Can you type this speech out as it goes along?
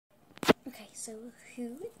So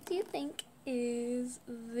who do you think is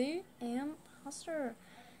the imposter?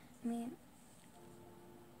 I mean,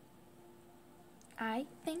 I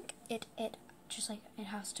think it just like it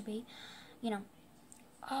has to be,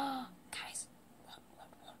 oh, guys,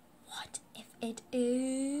 what if it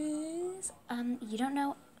is, you don't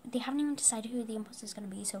know, they haven't even decided who the imposter is going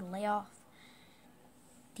to be, so lay off.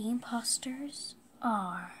 The imposters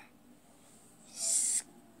are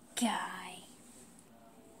Sky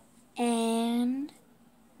and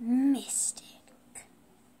Mystic.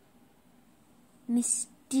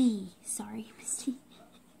 Misty. Sorry, Misty.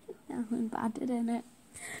 That went bad, didn't it?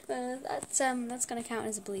 That's gonna count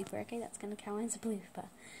as a blooper, okay? That's gonna count as a blooper.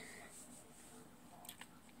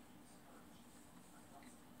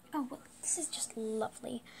 Oh, well, this is just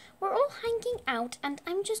lovely. We're all hanging out, and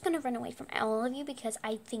I'm just gonna run away from all of you because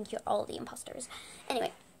I think you're all the imposters.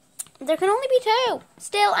 Anyway, there can only be two.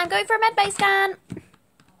 Still, I'm going for a medbay scan.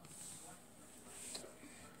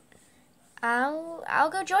 I'll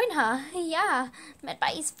go join her. Yeah,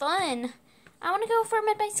 medbay is fun. I want to go for a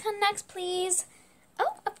medbay scan next, please.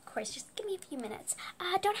 Oh, of course. Just give me a few minutes.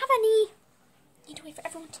 Don't have any. Need to wait for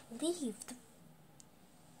everyone to leave.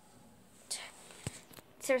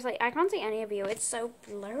 Seriously, I can't see any of you. It's so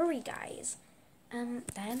blurry, guys. There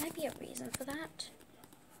might be a reason for that.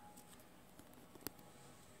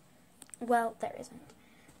 Well, there isn't.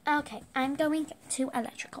 Okay, I'm going to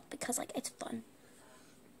electrical because, like, it's fun.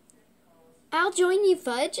 I'll join you,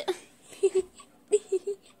 Fudge.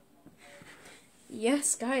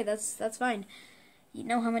 Yes, Guy, that's fine. You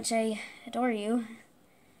know how much I adore you.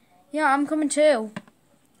 Yeah, I'm coming too.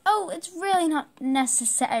 Oh, it's really not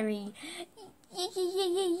necessary.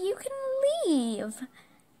 You can leave.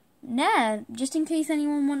 Nah, just in case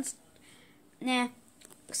anyone wants... Nah.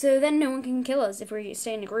 So then no one can kill us if we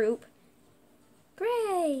stay in a group.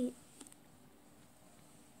 Great.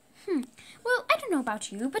 Well, I don't know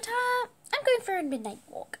about you, but I'm going for a midnight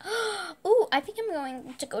walk. Ooh, I think I'm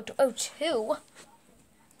going to go to O2.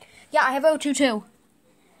 Yeah, I have O2 too.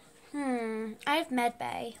 I have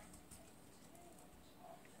medbay.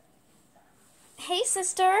 Hey,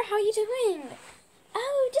 sister, how are you doing?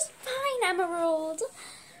 Oh, just fine, Emerald.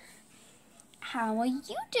 How are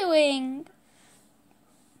you doing?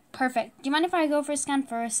 Perfect. Do you mind if I go for a scan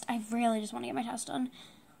first? I really just want to get my test done.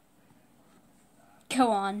 Go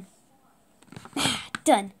on.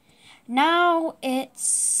 Done. Now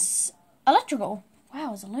it's electrical. Wow,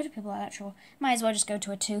 there's a load of people electrical. Might as well just go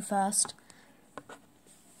to a 2 first.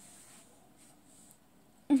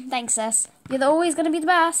 Thanks, sis. You're always going to be the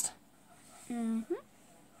best. Yeah.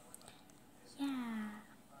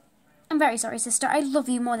 I'm very sorry, sister. I love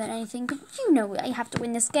you more than anything, but you know I have to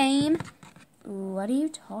win this game. What are you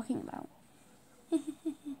talking about?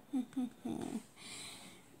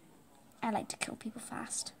 I like to kill people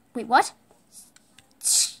fast. Wait, what?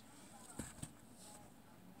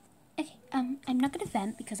 Okay, I'm not gonna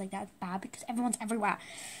vent because like that's bad because everyone's everywhere.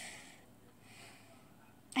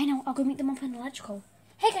 I know, I'll go meet them up in electrical.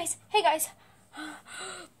 Hey guys.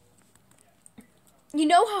 You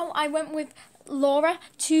know how I went with Laura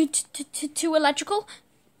to electrical?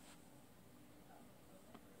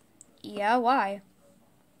 Yeah, why?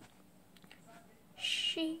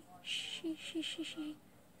 She.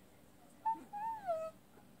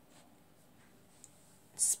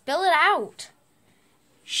 Spill it out.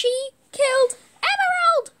 She killed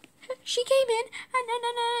Emerald. She came in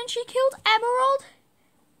and she killed Emerald.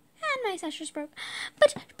 And my sessions broke.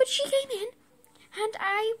 But she came in and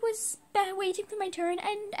I was waiting for my turn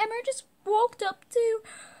and Emma just walked up to...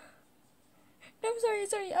 No,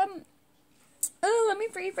 sorry. Oh, let me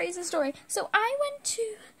rephrase the story. So I went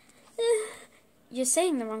to... You're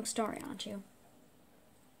saying the wrong story, aren't you?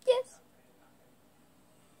 Yes.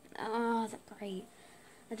 Oh, that's great.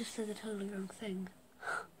 I just said the totally wrong thing.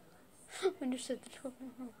 I just said the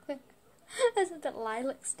totally wrong thing. I said that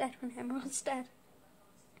Lilac's dead when Emerald's dead.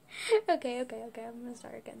 Okay, I'm gonna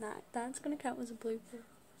start again. That's gonna count as a blooper.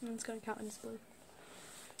 That's gonna count as a blooper.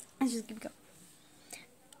 Let's just keep going.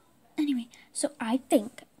 Anyway, so I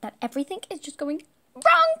think that everything is just going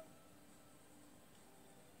wrong.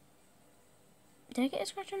 Did I get a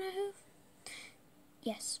scratch on my hoof?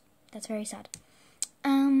 Yes, that's very sad.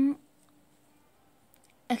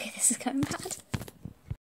 Okay, this is going bad.